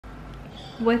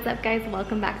What's up guys,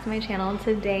 welcome back to my channel.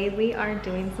 Today we are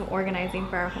doing some organizing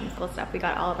for our homeschool stuff. We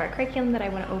got all of our curriculum that I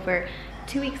went over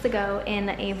 2 weeks ago in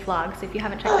a vlog, so if you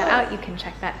haven't checked that out, you can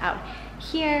check that out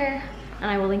here,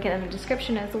 and I will link it in the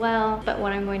description as well. But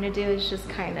what I'm going to do is just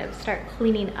kind of start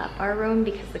cleaning up our room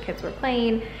because the kids were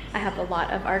playing. I have a lot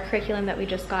of our curriculum that we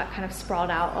just got kind of sprawled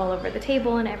out all over the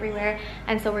table and everywhere,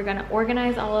 and so we're going to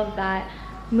organize all of that,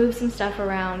 move some stuff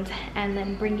around, and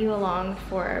then bring you along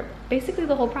for basically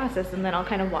the whole process, and then I'll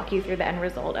kind of walk you through the end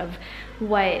result of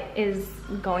what is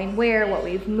going where, what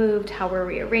we've moved, how we're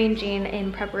rearranging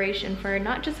in preparation for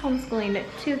not just homeschooling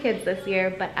 2 kids this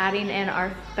year, but adding in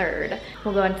our 3rd.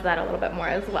 We'll go into that a little bit more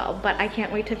as well, but I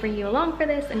can't wait to bring you along for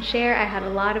this and share. I had a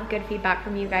lot of good feedback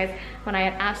from you guys when I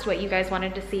had asked what you guys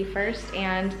wanted to see first,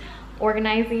 and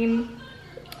organizing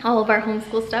all of our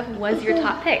homeschool stuff was your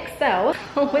top pick. So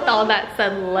with all that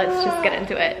said, let's just get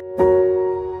into it.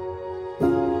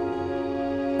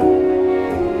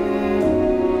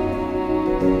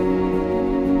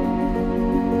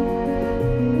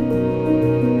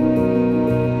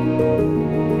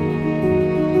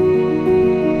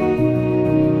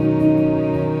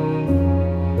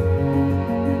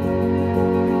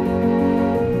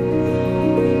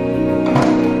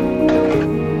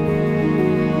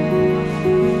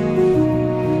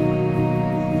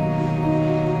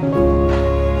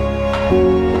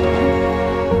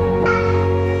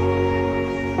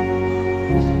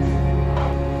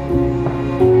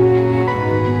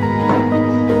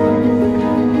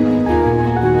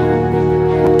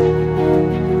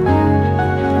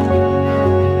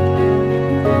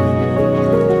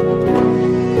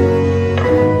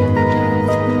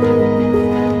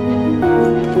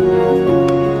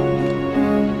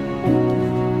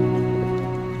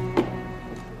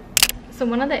 So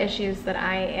one of the issues that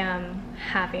I am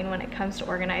having when it comes to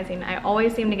organizing, I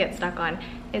always seem to get stuck on,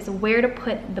 is where to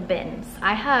put the bins.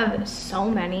 I have so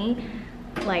many.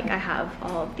 Like, I have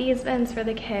all of these bins for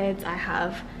the kids, I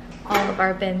have all of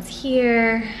our bins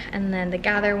here, and then the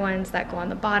gather ones that go on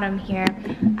the bottom here.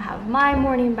 I have my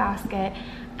morning basket,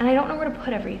 and I don't know where to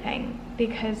put everything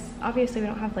because obviously we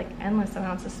don't have like endless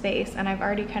amounts of space, and I've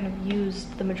already kind of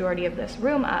used the majority of this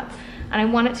room up, and I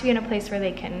want it to be in a place where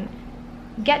they can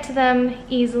get to them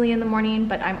easily in the morning,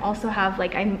 but I'm also have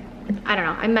like, I don't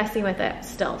know, I'm messing with it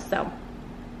still. So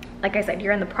like I said,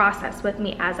 you're in the process with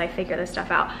me as I figure this stuff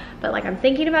out. But like, I'm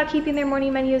thinking about keeping their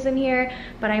morning menus in here,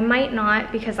 but I might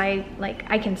not, because I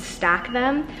can stack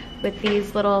them with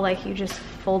these little, like, you just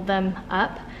fold them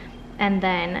up, and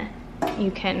then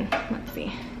you can, let's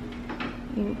see,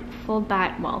 you fold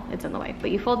that, well, it's in the way,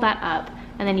 but you fold that up,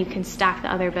 and then you can stack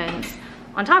the other bins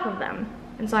on top of them.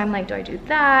 And so I'm like, do I do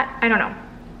that? I don't know.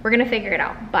 We're gonna figure it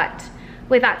out. But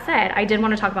with that said, I did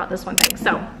want to talk about this one thing.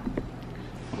 So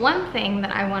one thing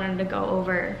that I wanted to go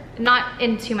over, not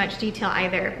in too much detail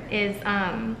either, is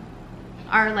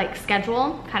our like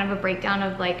schedule, kind of a breakdown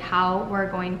of like how we're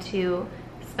going to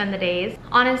spend the days.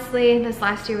 Honestly, this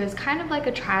last year was kind of like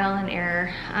a trial and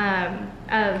error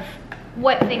of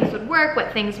what things would work,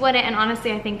 what things wouldn't. And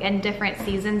honestly, I think in different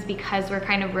seasons, because we're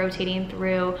kind of rotating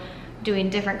through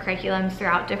doing different curriculums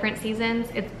throughout different seasons,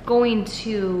 it's going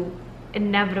to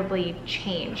inevitably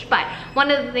change. But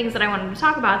one of the things that I wanted to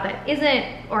talk about that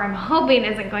isn't, or I'm hoping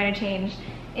isn't going to change,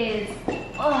 is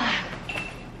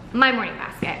my morning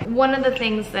basket. One of the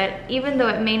things that, even though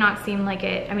it may not seem like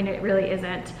it, I mean, it really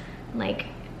isn't like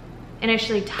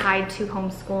initially tied to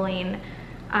homeschooling,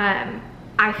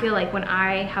 I feel like when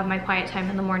I have my quiet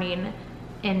time in the morning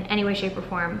in any way, shape, or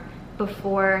form,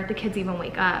 before the kids even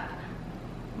wake up,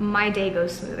 my day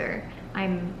goes smoother. My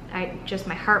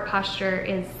heart posture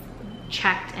is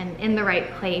checked and in the right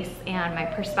place, and my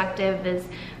perspective is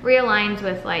realigned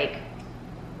with like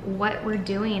what we're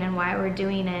doing and why we're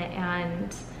doing it,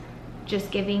 and just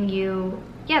giving you,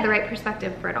 yeah, the right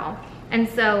perspective for it all. And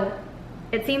so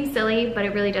it seems silly, but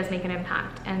it really does make an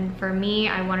impact. And for me,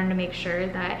 I wanted to make sure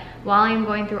that while I'm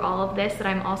going through all of this, that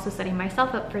I'm also setting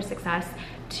myself up for success,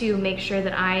 to make sure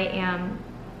that I am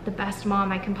the best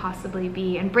mom I can possibly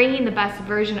be, and bringing the best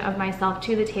version of myself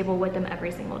to the table with them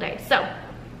every single day. So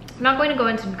I'm not going to go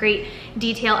into great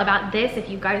detail about this. If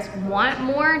you guys want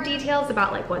more details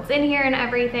about like what's in here and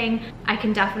everything, I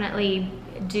can definitely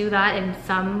do that in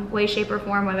some way, shape, or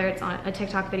form, whether it's on a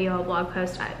TikTok video, a blog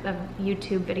post, a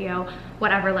YouTube video,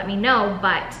 whatever, let me know.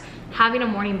 But having a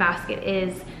morning basket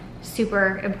is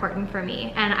super important for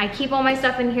me. And I keep all my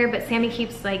stuff in here, but Sammy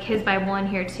keeps like his Bible in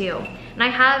here too. And I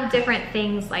have different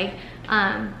things like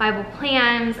Bible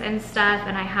plans and stuff,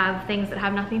 and I have things that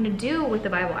have nothing to do with the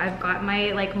Bible. I've got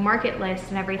my like market list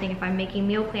and everything if I'm making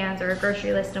meal plans or a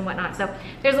grocery list and whatnot. So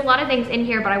there's a lot of things in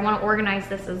here, but I want to organize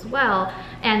this as well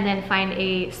and then find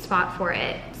a spot for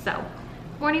it. So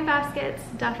morning baskets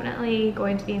definitely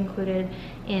going to be included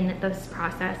in this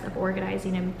process of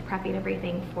organizing and prepping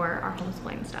everything for our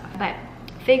homeschooling stuff. But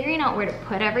figuring out where to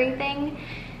put everything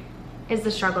is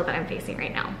the struggle that I'm facing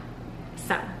right now.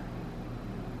 So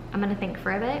I'm gonna think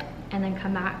for a bit and then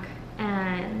come back,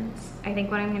 and I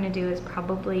think what I'm gonna do is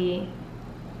probably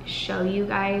show you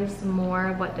guys more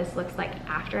of what this looks like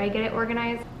after I get it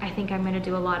organized. I think I'm gonna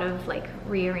do a lot of like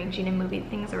rearranging and moving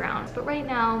things around, but right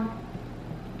now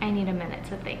I need a minute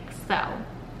to think. So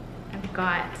I've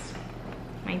got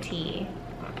my tea.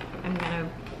 I'm gonna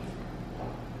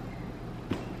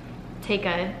take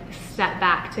a step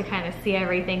back to kind of see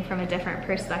everything from a different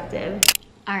perspective.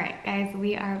 All right, guys,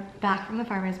 we are back from the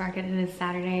farmer's market. It is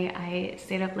Saturday. I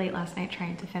stayed up late last night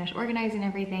trying to finish organizing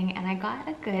everything, and I got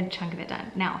a good chunk of it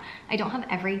done. Now, I don't have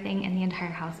everything in the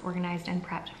entire house organized and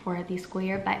prepped for the school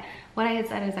year, but what I had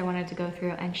said is I wanted to go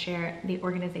through and share the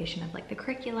organization of like the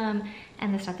curriculum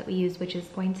and the stuff that we use, which is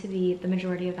going to be, the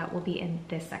majority of that will be in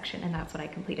this section, and that's what I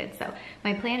completed. So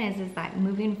my plan is that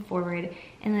moving forward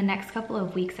in the next couple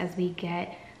of weeks, as we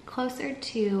get closer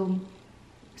to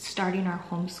starting our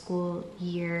homeschool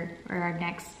year or our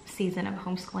next season of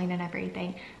homeschooling and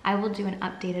everything, I will do an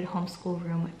updated homeschool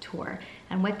room tour.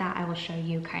 And with that, I will show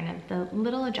you kind of the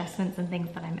little adjustments and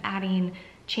things that I'm adding,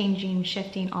 changing,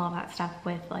 shifting, all of that stuff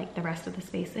with like the rest of the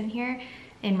space in here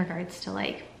in regards to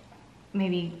like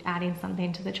maybe adding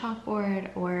something to the chalkboard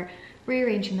or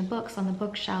rearranging the books on the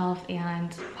bookshelf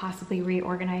and possibly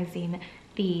reorganizing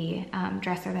the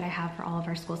dresser that I have for all of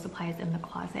our school supplies in the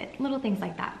closet, little things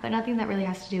like that, but nothing that really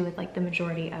has to do with like the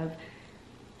majority of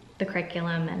the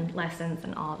curriculum and lessons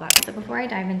and all of that. So before I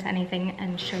dive into anything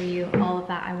and show you all of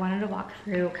that, I wanted to walk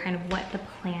through kind of what the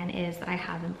plan is that I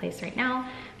have in place right now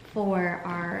for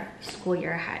our school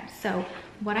year ahead. So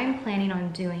what I'm planning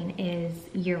on doing is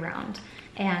year round.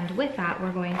 And with that,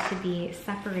 we're going to be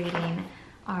separating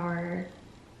our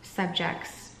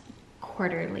subjects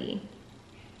quarterly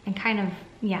and kind of,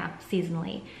 yeah,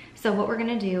 seasonally. So what we're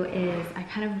gonna do is I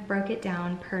kind of broke it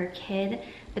down per kid,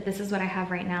 but this is what I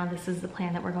have right now. This is the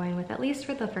plan that we're going with, at least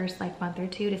for the first like month or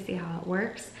two, to see how it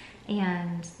works.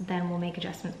 And then we'll make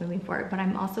adjustments moving forward. What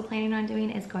I'm also planning on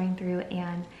doing is going through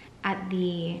and at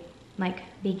the like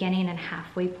beginning and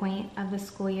halfway point of the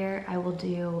school year, I will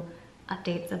do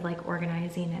updates of like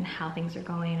organizing and how things are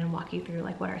going and walk you through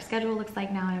like what our schedule looks like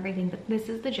now and everything. But this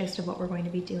is the gist of what we're going to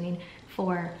be doing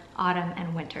for autumn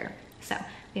and winter. So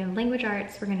we have language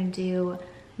arts. We're going to do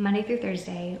Monday through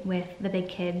Thursday with the big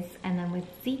kids, and then with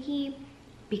Zeke,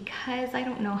 because I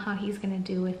don't know how he's going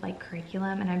to do with like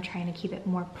curriculum, and I'm trying to keep it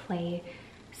more play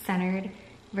centered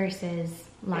versus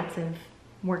lots of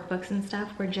workbooks and stuff.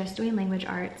 We're just doing language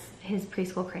arts, his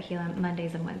preschool curriculum,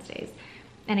 Mondays and Wednesdays.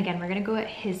 And again, we're gonna go at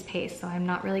his pace, so I'm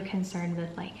not really concerned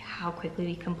with like how quickly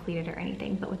we complete it or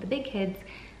anything. But with the big kids,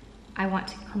 I want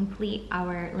to complete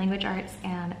our language arts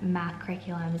and math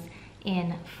curriculums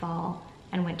in fall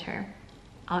and winter.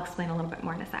 I'll explain a little bit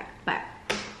more in a sec. But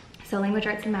so language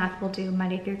arts and math we'll do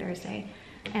Monday through Thursday.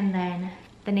 And then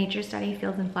the nature study,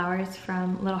 fields and flowers,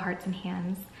 from Little Hearts and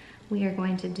Hands, we are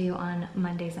going to do on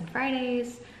Mondays and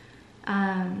Fridays.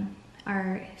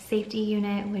 Our safety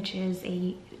unit, which is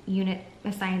a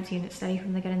science unit study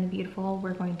from the Good and the Beautiful,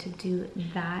 we're going to do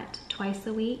that twice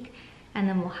a week. And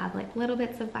then we'll have like little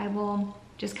bits of Bible,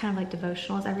 just kind of like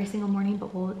devotionals every single morning,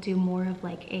 but we'll do more of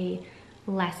like a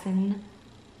lesson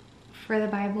for the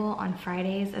Bible on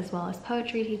Fridays, as well as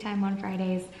poetry tea time on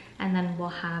Fridays. And then we'll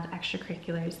have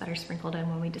extracurriculars that are sprinkled in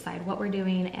when we decide what we're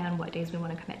doing and what days we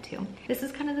want to commit to. This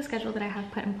is kind of the schedule that I have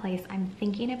put in place. I'm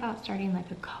thinking about starting like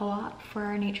a co-op for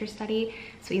our nature study.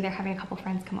 So either having a couple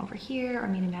friends come over here or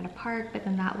meeting at a park, but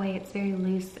then that way it's very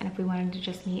loose. And if we wanted to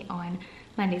just meet on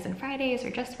Mondays and Fridays or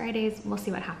just Fridays, we'll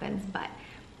see what happens. But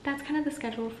that's kind of the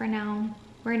schedule for now.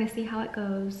 We're gonna see how it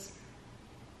goes.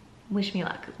 Wish me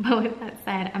luck. But with that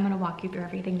said, I'm gonna walk you through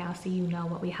everything now so you know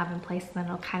what we have in place, and then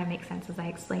it'll kind of make sense as I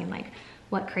explain like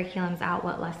what curriculum's out,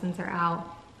 what lessons are out,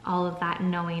 all of that,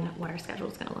 knowing what our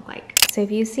schedule is gonna look like. So if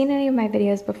you've seen any of my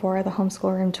videos before, the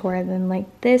homeschool room tour, then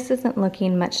like this isn't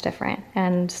looking much different,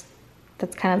 and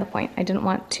that's kind of the point. I didn't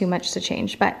want too much to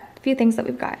change, but a few things that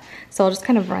we've got. So I'll just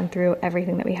kind of run through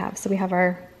everything that we have. So we have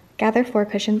our Gather 4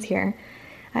 cushions here.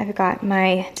 I've got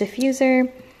my diffuser.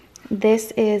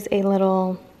 This is a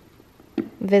little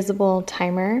visible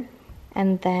timer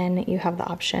And then you have the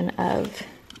option of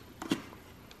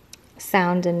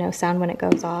sound and no sound when it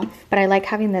goes off. But I like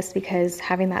having this because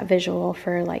having that visual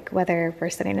for like whether we're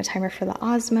setting a timer for the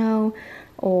Osmo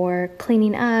or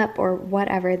cleaning up or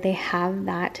whatever, they have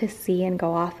that to see and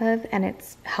go off of, and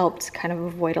it's helped kind of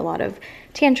avoid a lot of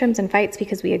tantrums and fights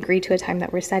because we agree to a time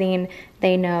that we're setting,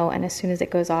 they know, and as soon as it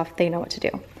goes off, they know what to do.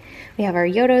 We have our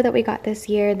Yodo that we got this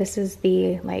year. This is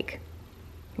the like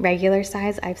regular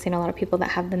size. I've seen a lot of people that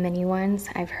have the mini ones.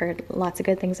 I've heard lots of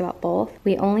good things about both.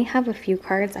 We only have a few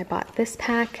cards. I bought this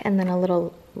pack and then a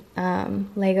little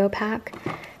Lego pack,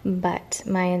 but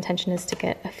my intention is to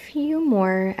get a few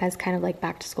more as kind of like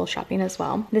back to school shopping as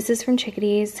well. This is from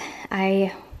Chickadees.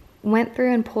 I went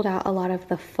through and pulled out a lot of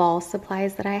the fall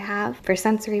supplies that I have for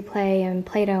sensory play and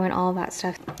Play-Doh and all of that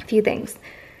stuff. A few things.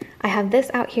 I have this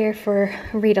out here for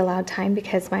read aloud time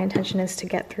because my intention is to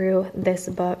get through this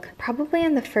book probably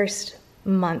in the first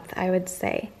month, I would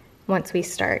say, once we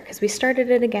start, because we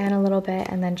started it again a little bit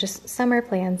and then just summer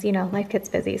plans, you know, life gets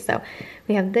busy. So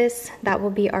we have this, that will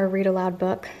be our read aloud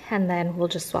book, and then we'll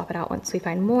just swap it out once we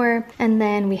find more. And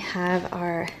then we have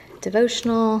our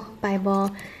devotional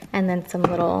Bible and then some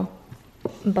little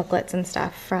booklets and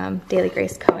stuff from Daily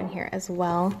Grace Co. in here as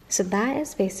well. So that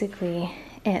is basically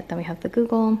it. Then we have the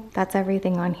Google. That's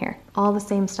everything on here. All the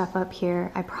same stuff up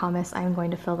here. I promise I'm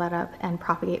going to fill that up and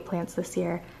propagate plants this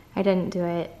year. I didn't do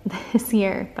it this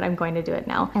year, but I'm going to do it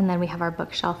now. And then we have our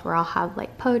bookshelf where I'll have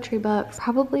like poetry books,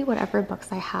 probably whatever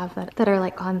books I have that are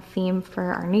like on theme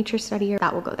for our nature study,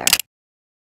 that will go there.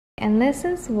 And this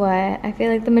is what I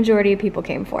feel like the majority of people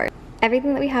came for.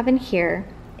 Everything that we have in here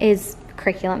is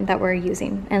curriculum that we're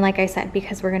using. And like I said,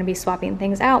 because we're going to be swapping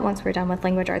things out once we're done with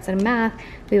language arts and math,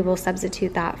 we will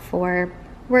substitute that for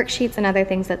worksheets and other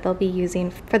things that they'll be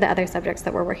using for the other subjects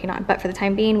that we're working on. But for the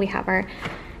time being, we have our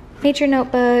nature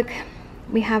notebook,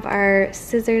 we have our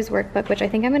scissors workbook, which I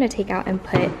think I'm going to take out and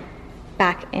put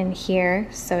back in here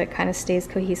so it kind of stays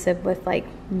cohesive with like,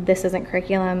 this isn't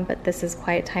curriculum, but this is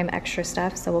quiet time extra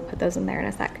stuff, so we'll put those in there in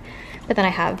a sec. But then I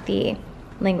have the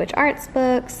language arts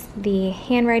books, the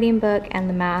handwriting book, and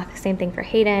the math. Same thing for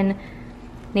Hayden.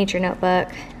 Nature notebook,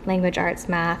 language arts,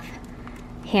 math,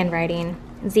 handwriting.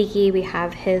 Zeke, we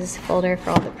have his folder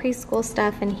for all the preschool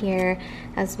stuff in here,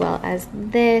 as well as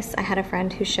this. I had a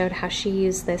friend who showed how she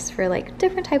used this for like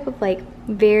different type of like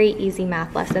very easy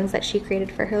math lessons that she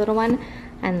created for her little one,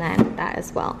 and then that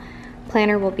as well.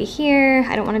 Planner will be here.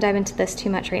 I don't want to dive into this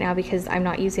too much right now because I'm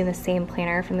not using the same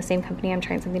planner from the same company. I'm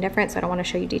trying something different, so I don't want to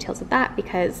show you details of that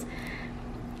because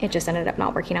it just ended up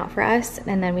not working out for us.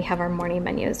 And then we have our morning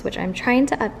menus, which I'm trying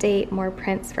to update more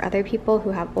prints for other people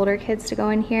who have older kids to go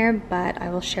in here, but I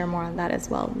will share more on that as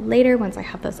well later once I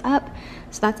have those up.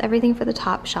 So that's everything for the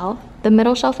top shelf. The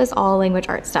middle shelf is all language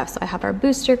arts stuff. So I have our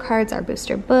booster cards, our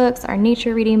booster books, our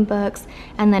nature reading books,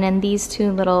 and then in these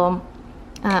two little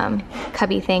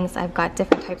cubby things, I've got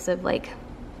different types of like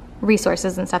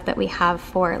resources and stuff that we have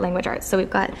for language arts. So we've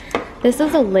got, this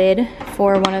is a lid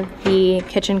for one of the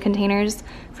kitchen containers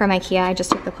from IKEA. I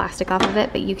just took the plastic off of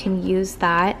it, but you can use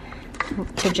that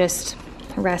to just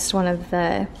rest one of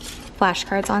the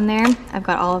flashcards on there. I've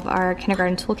got all of our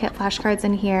kindergarten toolkit flashcards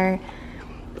in here.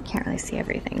 Can't really see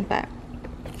everything, but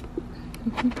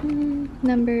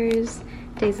numbers,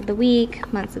 days of the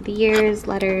week, months of the years,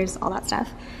 letters, all that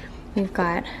stuff. We've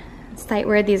got sight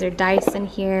word, these are dice in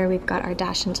here. We've got our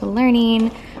Dash into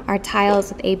Learning, our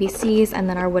tiles with ABCs, and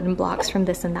then our wooden blocks from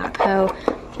This and That Co.,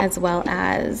 as well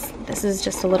as, this is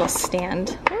just a little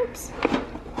stand, oops,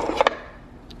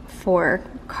 for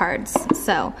cards.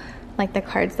 So, like the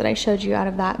cards that I showed you out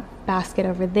of that basket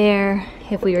over there,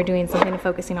 if we were doing something and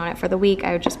focusing on it for the week,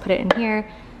 I would just put it in here,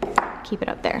 keep it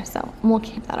up there. So we'll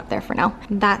keep that up there for now.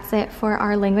 That's it for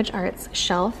our language arts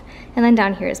shelf. And then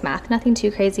down here is math. Nothing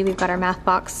too crazy. We've got our math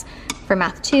box for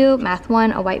math 2, math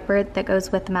 1, a white bird that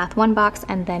goes with the math 1 box,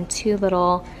 and then two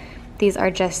little, these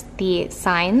are just the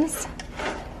signs,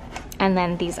 and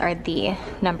then these are the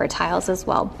number tiles as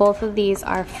well. Both of these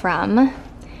are from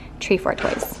Tree 4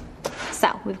 Toys.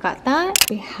 So we've got that.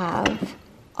 We have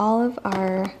all of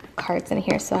our cards in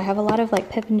here. So I have a lot of like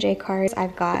Pip and J cards.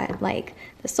 I've got like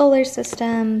the solar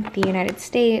system, the United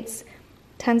States,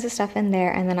 tons of stuff in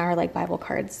there, and then our like Bible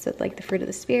cards, so like the fruit of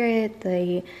the Spirit,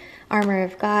 the armor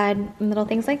of God, little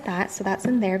things like that. So that's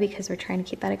in there because we're trying to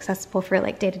keep that accessible for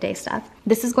like day-to-day stuff.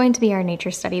 This is going to be our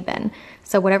nature study bin.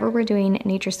 So whatever we're doing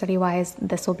nature study wise,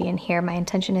 this will be in here. My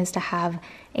intention is to have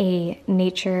a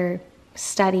nature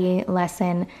study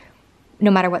lesson no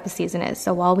matter what the season is.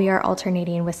 So while we are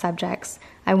alternating with subjects,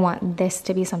 I want this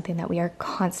to be something that we are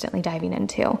constantly diving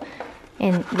into.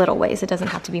 in little ways. It doesn't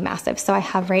have to be massive. So I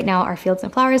have right now our Fields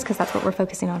and Flowers because that's what we're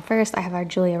focusing on first. I have our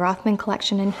Julia Rothman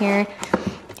collection in here.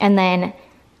 And then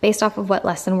based off of what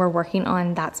lesson we're working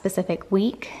on that specific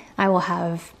week, I will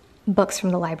have books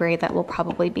from the library that will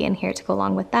probably be in here to go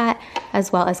along with that,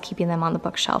 as well as keeping them on the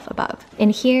bookshelf above. In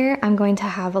here, I'm going to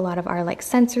have a lot of our like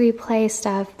sensory play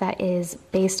stuff that is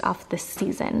based off the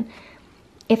season.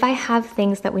 If I have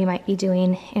things that we might be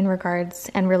doing in regards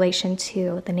and relation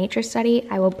to the nature study,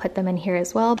 I will put them in here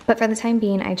as well. But for the time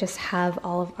being, I just have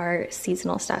all of our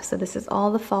seasonal stuff. So this is all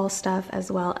the fall stuff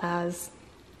as well as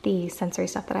the sensory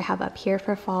stuff that I have up here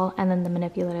for fall, and then the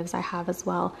manipulatives I have as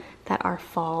well that are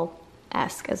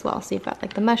fall-esque as well. So you've got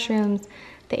like the mushrooms,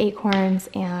 the acorns,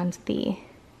 and the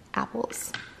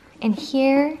apples. And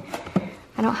here,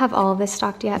 I don't have all of this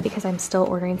stocked yet because I'm still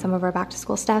ordering some of our back to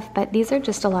school stuff, but these are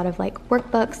just a lot of like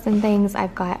workbooks and things.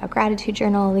 I've got a gratitude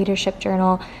journal, a leadership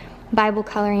journal, Bible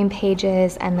coloring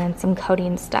pages, and then some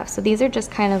coding stuff. So these are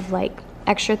just kind of like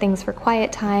extra things for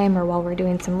quiet time or while we're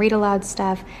doing some read aloud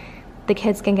stuff. The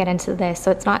kids can get into this.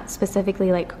 So it's not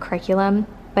specifically like curriculum,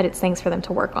 but it's things for them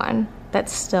to work on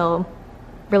that's still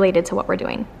related to what we're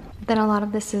doing. Then a lot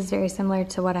of this is very similar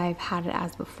to what I've had it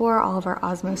as before. All of our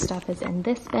Osmo stuff is in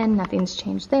this bin. Nothing's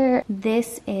changed there.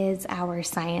 This is our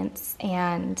science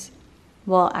and,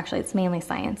 well, actually it's mainly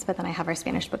science, but then I have our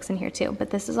Spanish books in here too. But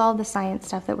this is all the science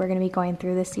stuff that we're gonna be going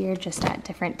through this year just at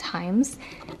different times.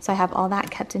 So I have all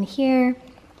that kept in here.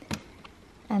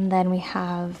 And then we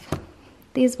have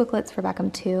these booklets for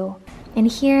Beckham too. In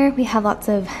here, we have lots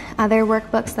of other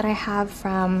workbooks that I have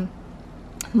from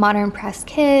Modern Press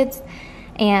Kids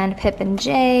and Pip and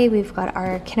Jay. We've got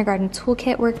our kindergarten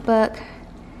toolkit workbook,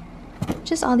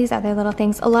 just all these other little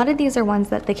things. A lot of these are ones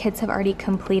that the kids have already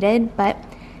completed, but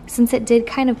since it did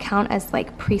kind of count as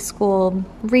like preschool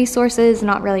resources,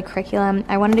 not really curriculum,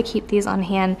 I wanted to keep these on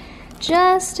hand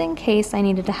just in case I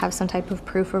needed to have some type of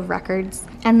proof of records.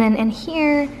 And then in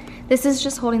here, this is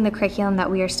just holding the curriculum that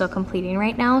we are still completing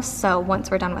right now. So once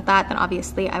we're done with that, then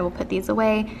obviously I will put these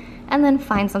away and then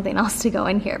find something else to go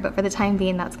in here. But for the time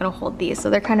being, that's gonna hold these. So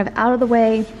they're kind of out of the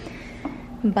way,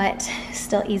 but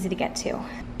still easy to get to.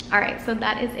 All right, so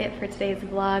that is it for today's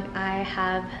vlog. I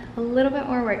have a little bit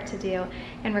more work to do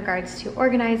in regards to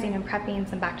organizing and prepping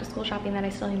some back to school shopping that I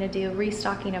still need to do,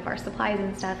 restocking of our supplies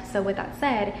and stuff. So with that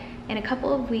said, in a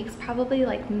couple of weeks, probably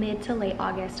like mid to late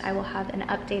August, I will have an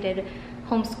updated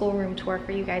homeschool room tour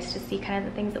for you guys to see kind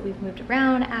of the things that we've moved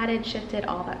around, added, shifted,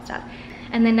 all that stuff.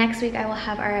 And then next week I will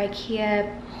have our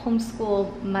IKEA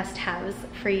homeschool must-haves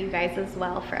for you guys as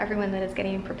well. For everyone that is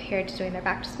getting prepared to doing their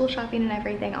back to school shopping and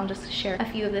everything, I'll just share a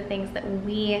few of the things that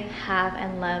we have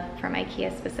and love from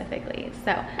IKEA specifically.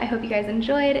 So I hope you guys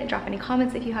enjoyed. Drop any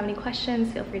comments if you have any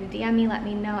questions. Feel free to DM me, let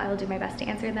me know. I will do my best to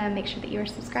answer them. Make sure that you are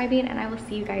subscribing, and I will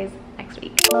see you guys next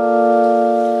week.